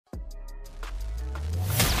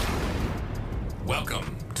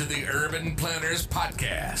Welcome to the Urban Planners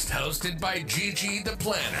Podcast, hosted by Gigi the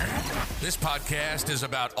Planner. This podcast is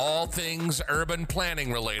about all things urban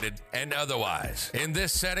planning related and otherwise. In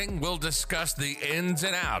this setting, we'll discuss the ins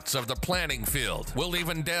and outs of the planning field. We'll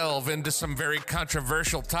even delve into some very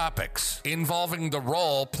controversial topics involving the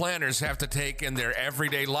role planners have to take in their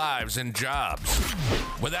everyday lives and jobs.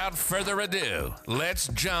 Without further ado, let's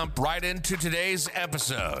jump right into today's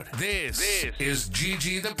episode. This is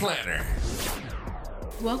Gigi the Planner.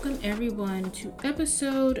 Welcome everyone to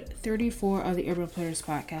episode 34 of the Urban Planners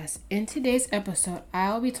Podcast. In today's episode,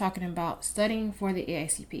 I'll be talking about studying for the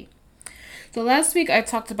AICP. So last week I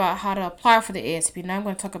talked about how to apply for the AICP. Now I'm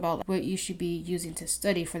going to talk about what you should be using to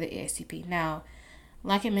study for the AICP. Now,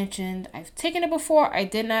 like I mentioned, I've taken it before. I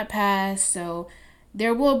did not pass, so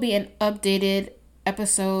there will be an updated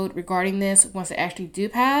episode regarding this once I actually do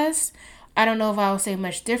pass. I don't know if I'll say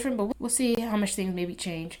much different, but we'll see how much things maybe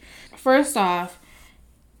change. First off,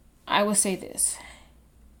 I will say this.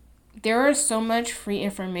 There is so much free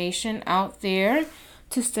information out there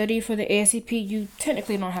to study for the AICP. You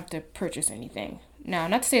technically don't have to purchase anything. Now,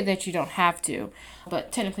 not to say that you don't have to,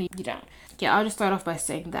 but technically you don't. Yeah, I'll just start off by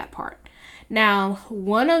saying that part. Now,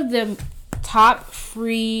 one of the top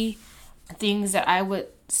free things that I would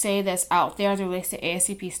say that's out there as it relates to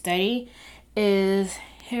AICP study is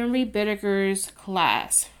Henry Bittaker's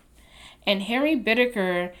class. And Henry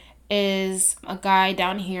Bittaker is a guy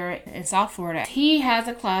down here in South Florida. He has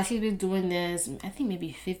a class. He's been doing this, I think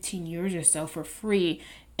maybe 15 years or so for free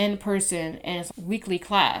in person, and it's a weekly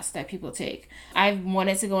class that people take. I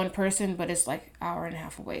wanted to go in person, but it's like an hour and a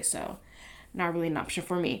half away, so not really an option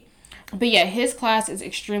for me. But yeah, his class is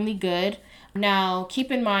extremely good. Now, keep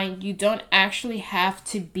in mind, you don't actually have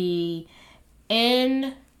to be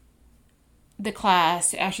in the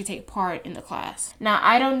class to actually take part in the class. Now,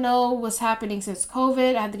 I don't know what's happening since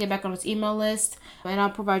COVID. I have to get back on his email list, and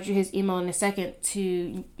I'll provide you his email in a second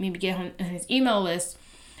to maybe get on his email list.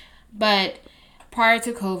 But prior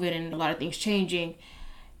to COVID and a lot of things changing,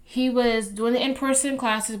 he was doing the in-person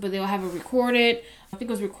classes, but they'll have it recorded. I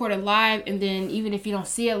think it was recorded live, and then even if you don't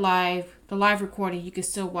see it live, the live recording, you can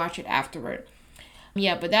still watch it afterward.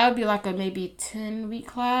 Yeah, but that would be like a maybe 10-week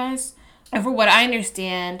class. And for what I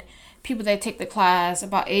understand, people that take the class,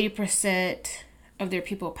 about 80% of their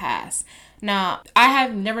people pass. Now, I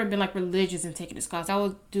have never been like religious in taking this class. I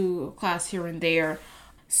will do a class here and there.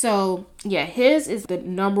 So, yeah, his is the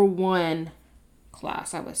number one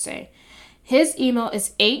class, I would say. His email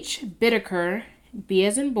is hbittaker, B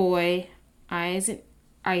as in boy, I as in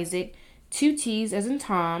Isaac, 2 T's as in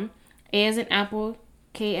Tom, A as in Apple,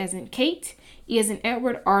 K as in Kate, E as in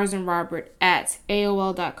Edward, R as in Robert, at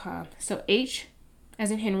AOL.com. So H as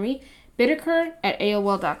in Henry, Bittaker at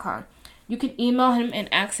AOL.com. You can email him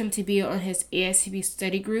and ask him to be on his AICP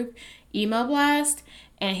study group email blast,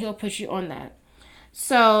 and he'll put you on that.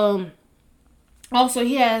 So, also,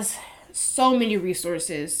 he has so many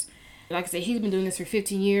resources. Like I said, he's been doing this for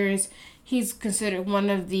 15 years. He's considered one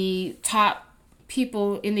of the top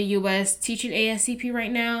people in the U.S. teaching AICP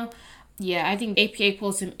right now. Yeah, I think APA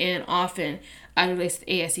pulls him in often as it relates to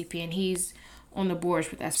AICP, and he's on the boards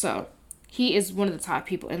with that. So, he is one of the top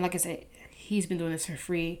people. And like I said, he's been doing this for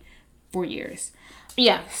free for years.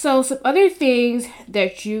 Yeah, so some other things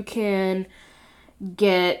that you can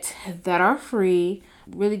get that are free,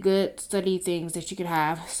 really good study things that you can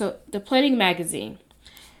have. So the planning magazine.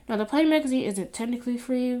 Now, the planning magazine isn't technically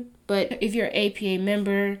free, but if you're an APA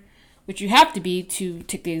member, which you have to be to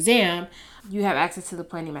take the exam, you have access to the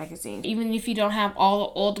planning magazine. Even if you don't have all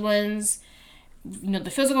the old ones, you know, the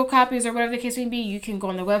physical copies or whatever the case may be, you can go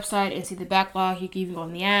on the website and see the backlog. You can even go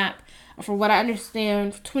on the app. From what I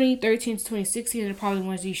understand, 2013 to 2016 are probably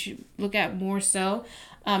ones you should look at more so.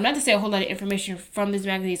 Not to say a whole lot of information from these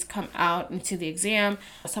magazines come out into the exam.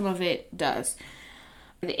 Some of it does.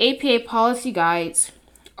 The APA policy guides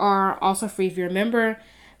are also free if you're a member.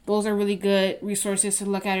 Those are really good resources to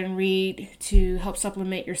look at and read to help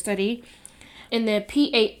supplement your study. And the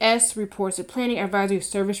PAS reports, the Planning Advisory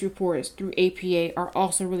Service reports through APA, are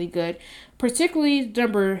also really good. Particularly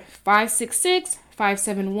number 566,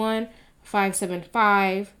 571,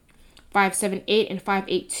 575, 578, and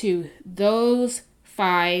 582. Those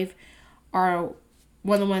 5 are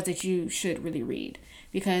one of the ones that you should really read,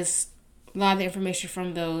 because a lot of the information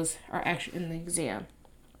from those are actually in the exam.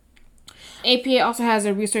 APA also has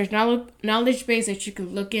a research knowledge base that you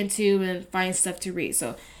can look into and find stuff to read.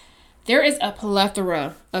 So there is a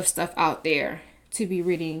plethora of stuff out there to be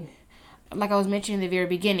reading. Like I was mentioning in the very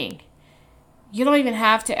beginning, you don't even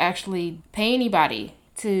have to actually pay anybody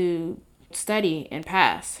to study and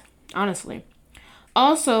pass, honestly.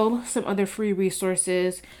 Also, some other free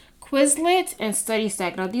resources, Quizlet and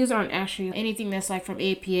StudyStack. Now, these aren't actually anything that's like from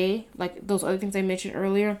APA, like those other things I mentioned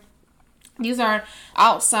earlier. These are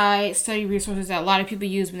outside study resources that a lot of people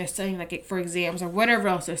use when they're studying, like for exams or whatever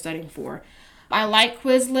else they're studying for. I like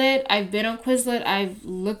Quizlet. I've been on Quizlet. I've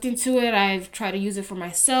looked into it. I've tried to use it for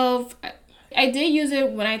myself. I did use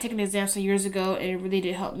it when I took an exam some years ago, and it really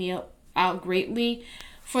did help me out greatly.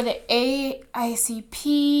 For the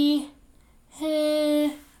AICP,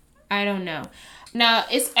 I don't know. Now,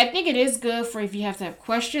 I think it is good for if you have to have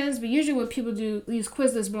questions, but usually when people do these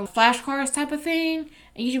Quizlets, more flashcards type of thing,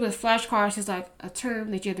 and usually with flashcards, it's like a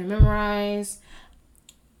term that you have to memorize.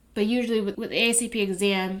 But usually with the AICP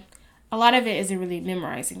exam, a lot of it isn't really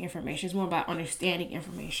memorizing information. It's more about understanding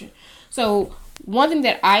information. So one thing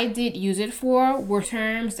that I did use it for were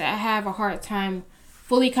terms that I have a hard time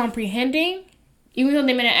fully comprehending, even though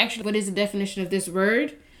they may not actually, what is the definition of this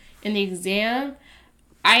word in the exam.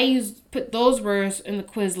 I put those words in the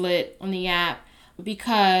Quizlet on the app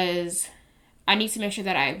because I need to make sure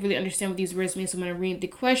that I really understand what these words mean. So when I read the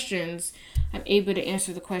questions, I'm able to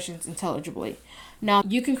answer the questions intelligibly. Now,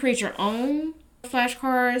 you can create your own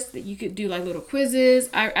flashcards that you could do like little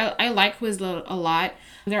quizzes. I like Quizlet a lot.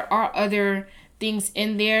 There are other things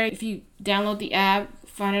in there. If you download the app,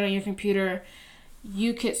 find it on your computer,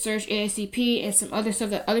 you could search AICP, and some other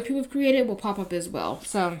stuff that other people have created will pop up as well.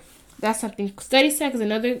 So that's something. StudyStack is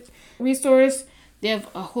another resource. They have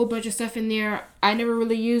a whole bunch of stuff in there. I never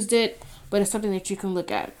really used it, but it's something that you can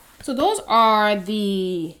look at. So those are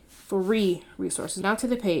the free resources. Now to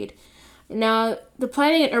the paid. Now, the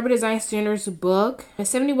Planning and Urban Design Standards book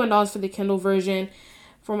is $71 for the Kindle version.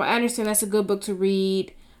 From what I understand, that's a good book to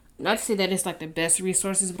read. Not to say that it's like the best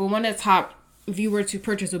resources, but one of the top, if you were to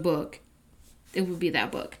purchase a book, it would be that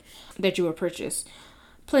book that you would purchase.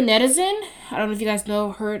 Planetizen, I don't know if you guys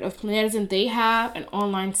heard of Planetizen. They have an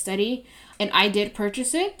online study, and I did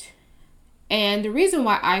purchase it. And the reason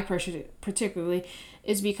why I purchased it particularly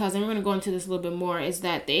is because, and we're going to go into this a little bit more, is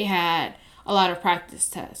that they had a lot of practice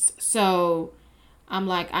tests. So I'm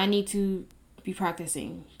like, I need to be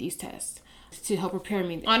practicing these tests to help prepare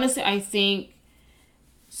me. Honestly, I think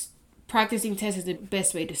practicing tests is the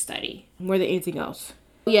best way to study more than anything else.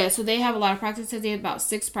 Yeah, so they have a lot of practice tests. They have about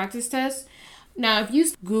 6 practice tests. Now, if you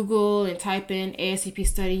Google and type in AICP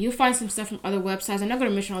study, you'll find some stuff from other websites. I'm not going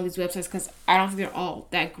to mention all these websites because I don't think they're all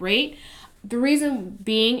that great. The reason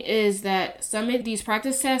being is that some of these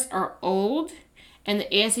practice tests are old, and the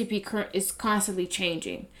AICP is constantly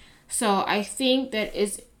changing. So I think that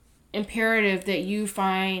it's imperative that you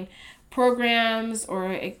find programs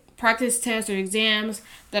or practice tests or exams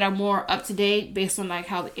that are more up to date based on like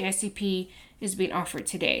how the AICP is being offered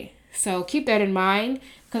today. So keep that in mind,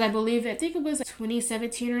 because I think it was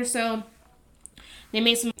 2017 or so, they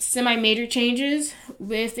made some semi-major changes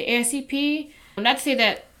with the AICP. Not to say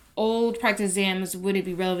that old practice exams wouldn't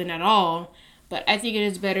be relevant at all, but I think it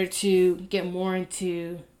is better to get more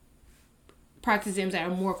into practice exams that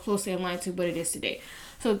are more closely aligned to what it is today.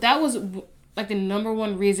 So that was like the number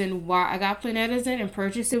one reason why I got Planetizen and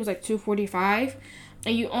purchased it. It was like $245.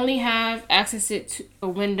 And you only have access to a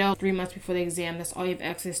window 3 months before the exam. That's all you have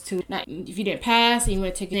access to. Now, if you didn't pass and you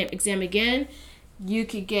want to take the exam again, you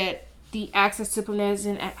could get the access to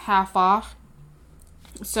Planetizen at half off.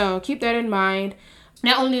 So keep that in mind.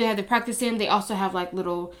 Not only do they have the practice in, they also have like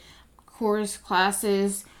little course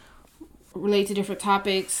classes related to different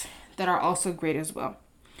topics that are also great as well.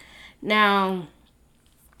 Now,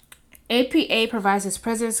 APA provides its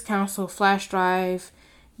President's Council flash drive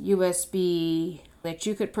USB that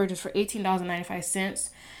you could purchase for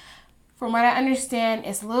 $18.95. From what I understand,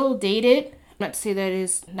 it's a little dated. Not to say that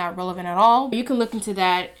it's not relevant at all. You can look into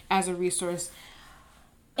that as a resource.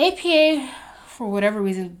 APA, for whatever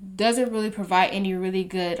reason, doesn't really provide any really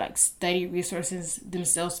good like study resources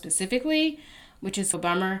themselves specifically, which is a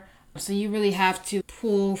bummer. So you really have to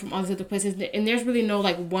pull from all these other places. And there's really no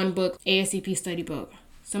like one book AICP study book.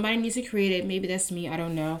 Somebody needs to create it. Maybe that's me. I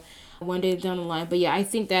don't know. One day down the line. But yeah, I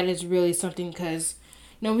think that is really something because,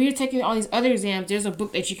 when you're taking all these other exams, there's a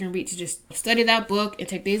book that you can read to just study that book and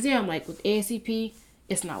take the exam. Like with AICP,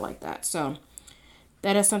 it's not like that. So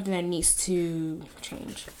that is something that needs to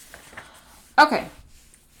change. Okay.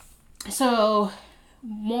 So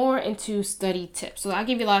more into study tips. So I'll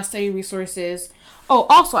give you a lot of study resources. Oh,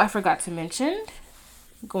 also I forgot to mention,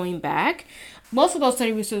 going back, most of those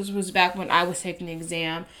study resources was back when I was taking the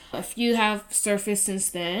exam. A few have surfaced since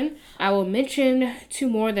then. I will mention 2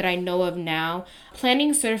 more that I know of now.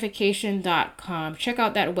 Planningcertification.com. Check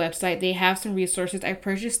out that website. They have some resources. I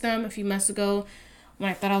purchased them a few months ago when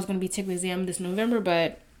I thought I was going to be taking the exam this November,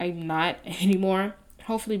 but I'm not anymore.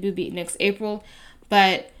 Hopefully it will be next April.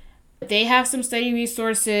 But They have some study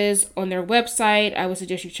resources on their website. I would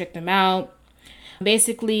suggest you check them out.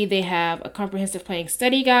 Basically, they have a comprehensive planning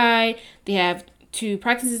study guide. They have 2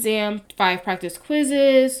 practice exams, 5 practice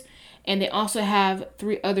quizzes, and they also have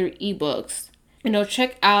 3 other ebooks.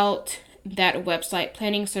 Check out that website,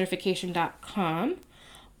 planningcertification.com.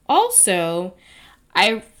 Also,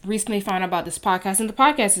 I recently found out about this podcast, and the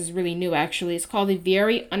podcast is really new, actually. It's called the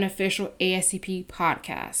Very Unofficial AICP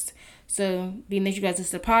Podcast. So, being that you guys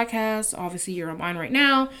listen to podcasts, obviously you're on mine right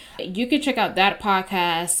now, you can check out that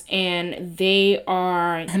podcast, and they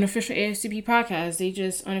are an official AICP podcast. They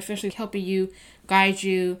just unofficially helping you, guide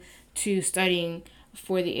you to studying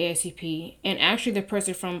for the AICP. And actually, the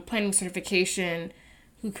person from Planning Certification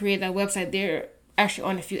who created that website, they're actually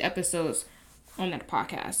on a few episodes on that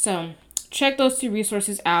podcast. So, check those 2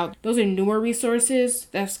 resources out. Those are newer resources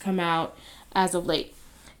that's come out as of late.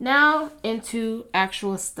 Now into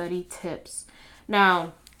actual study tips.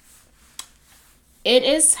 Now, it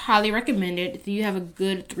is highly recommended that you have a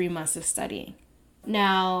good 3 months of studying.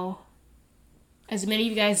 Now, as many of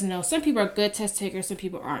you guys know, some people are good test takers, some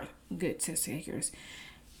people aren't good test takers.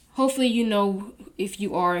 Hopefully you know if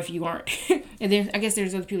you are, if you aren't. And then I guess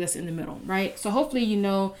there's other people that's in the middle, right? So hopefully you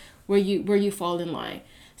know where you fall in line.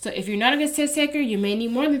 So if you're not a good test taker, you may need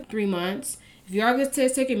more than 3 months. If you are a good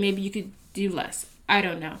test taker, maybe you could do less. I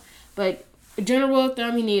don't know. But general rule of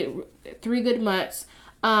thumb, you need 3 good months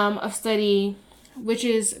of study, which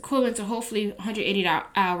is equivalent to hopefully 180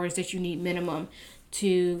 hours that you need minimum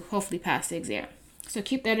to hopefully pass the exam. So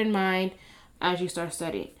keep that in mind as you start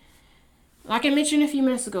studying. Like I mentioned a few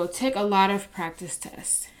minutes ago, take a lot of practice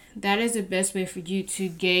tests. That is the best way for you to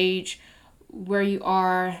gauge where you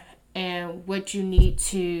are and what you need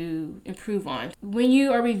to improve on. When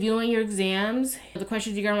you are reviewing your exams, the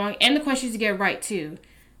questions you get wrong and the questions you get right too,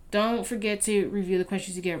 don't forget to review the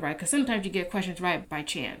questions you get right, because sometimes you get questions right by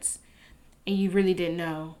chance and you really didn't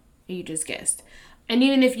know and you just guessed. And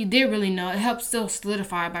even if you did really know, it helps still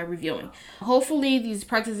solidify by reviewing. Hopefully these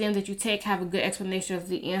practice exams that you take have a good explanation of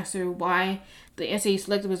the answer, why the answer you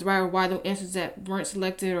selected was right, or why the answers that weren't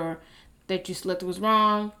selected or that you selected was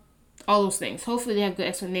wrong. All those things. Hopefully they have good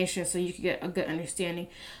explanations so you can get a good understanding.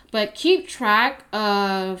 But keep track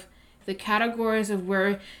of the categories of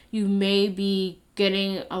where you may be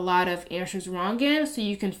getting a lot of answers wrong in, so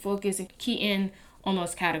you can focus and key in on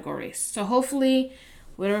those categories. So hopefully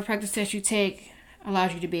whatever practice test you take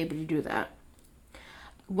allows you to be able to do that.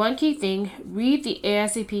 One key thing, read the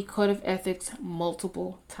AICP Code of Ethics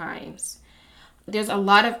multiple times. There's a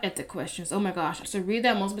lot of ethic questions. Oh my gosh. So read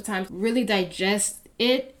that multiple times. Really digest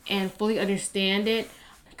it and fully understand it,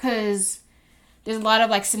 because there's a lot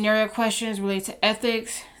of scenario questions related to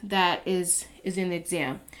ethics that is in the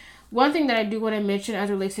exam. One thing that I do want to mention as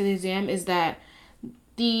it relates to the exam is that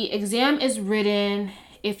the exam is written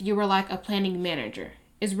if you were like a planning manager.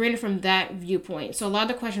 It's written from that viewpoint. So a lot of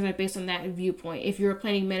the questions are based on that viewpoint. If you're a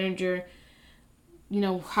planning manager,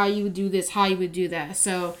 how you would do this, how you would do that.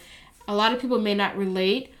 So a lot of people may not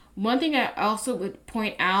relate. One thing I also would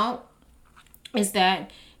point out is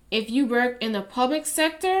that if you work in the public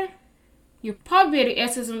sector, you'll probably be able to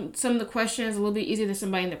answer some of the questions a little bit easier than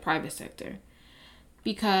somebody in the private sector.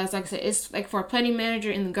 Because, like I said, it's like for a planning manager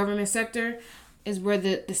in the government sector is where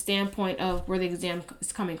the standpoint of where the exam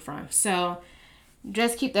is coming from. So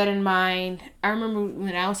just keep that in mind. I remember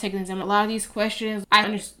when I was taking the exam, a lot of these questions, I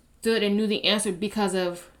understood and knew the answer because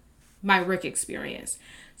of my work experience.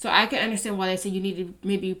 So I can understand why they say you need to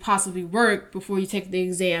maybe possibly work before you take the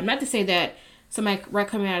exam. Not to say that somebody right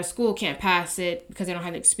coming out of school can't pass it because they don't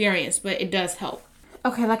have the experience, but it does help.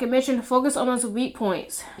 Okay, like I mentioned, focus on those weak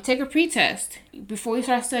points. Take a pre-test. Before you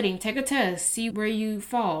start studying, take a test, see where you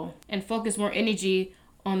fall, and focus more energy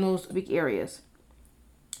on those weak areas.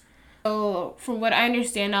 So from what I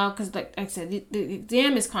understand now, because like I said, the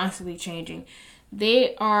exam is constantly changing.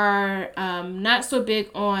 They are not so big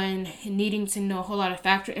on needing to know a whole lot of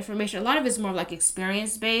factual information. A lot of it's more like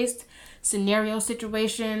experience-based, scenario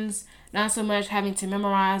situations, not so much having to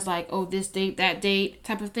memorize this date, that date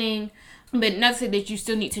type of thing. But not to say that you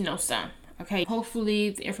still need to know some. Okay,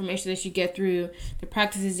 hopefully the information that you get through the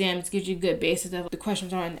practice exams gives you a good basis of the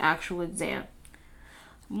questions are in the actual exam.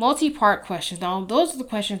 Multi-part questions. Now, those are the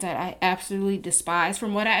questions that I absolutely despise.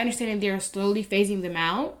 From what I understand, they're slowly phasing them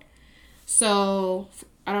out. So,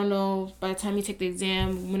 I don't know, by the time you take the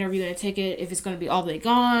exam, whenever you're going to take it, if it's going to be all the way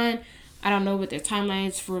gone. I don't know what their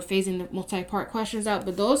timelines for phasing the multi-part questions out,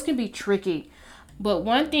 but those can be tricky. But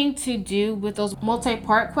one thing to do with those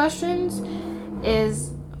multi-part questions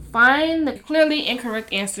is find the clearly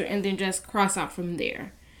incorrect answer and then just cross out from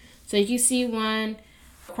there. So you see one,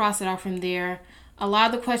 cross it out from there. A lot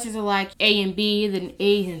of the questions are like A and B, then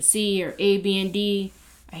A and C, or A, B, and D.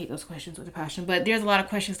 I hate those questions with a passion, but there's a lot of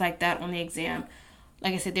questions like that on the exam.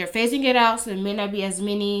 Like I said, they're phasing it out, so there may not be as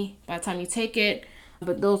many by the time you take it,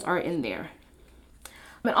 but those are in there.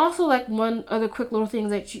 But also, like, one other quick little thing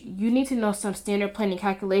that you need to know some standard planning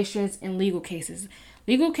calculations in legal cases.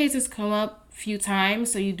 Legal cases come up a few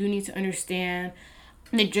times, so you do need to understand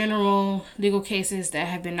the general legal cases that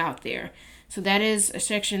have been out there. So that is a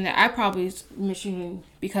section that I probably mentioned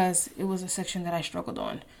because it was a section that I struggled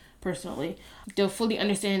on personally. They'll fully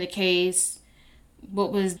understand the case,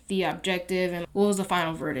 what was the objective, and what was the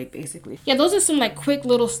final verdict, basically. Yeah, those are some like quick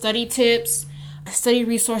little study tips, study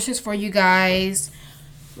resources for you guys.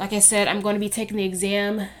 Like I said, I'm going to be taking the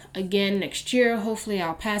exam again next year. Hopefully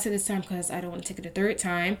I'll pass it this time because I don't want to take it a third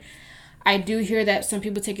time. I do hear that some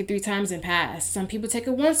people take it 3 times and pass. Some people take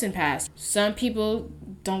it once and pass. Some people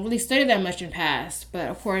don't really study that much and pass. But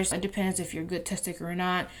of course, it depends if you're a good test taker or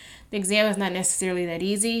not. The exam is not necessarily that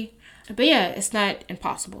easy. But yeah, it's not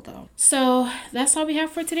impossible though. So that's all we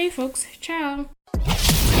have for today, folks. Ciao.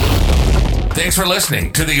 Thanks for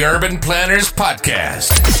listening to the Urban Planners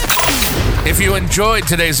Podcast. If you enjoyed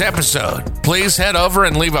today's episode, please head over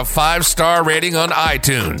and leave a 5-star rating on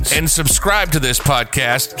iTunes and subscribe to this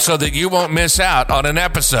podcast so that you won't miss out on an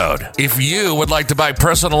episode. If you would like to buy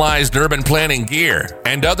personalized urban planning gear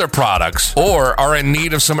and other products or are in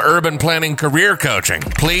need of some urban planning career coaching,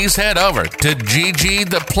 please head over to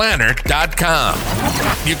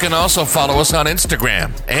GigiThePlanner.com. You can also follow us on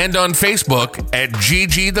Instagram and on Facebook at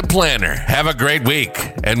Gigi the Planner. Have a great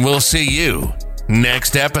week, and we'll see you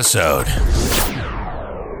next episode.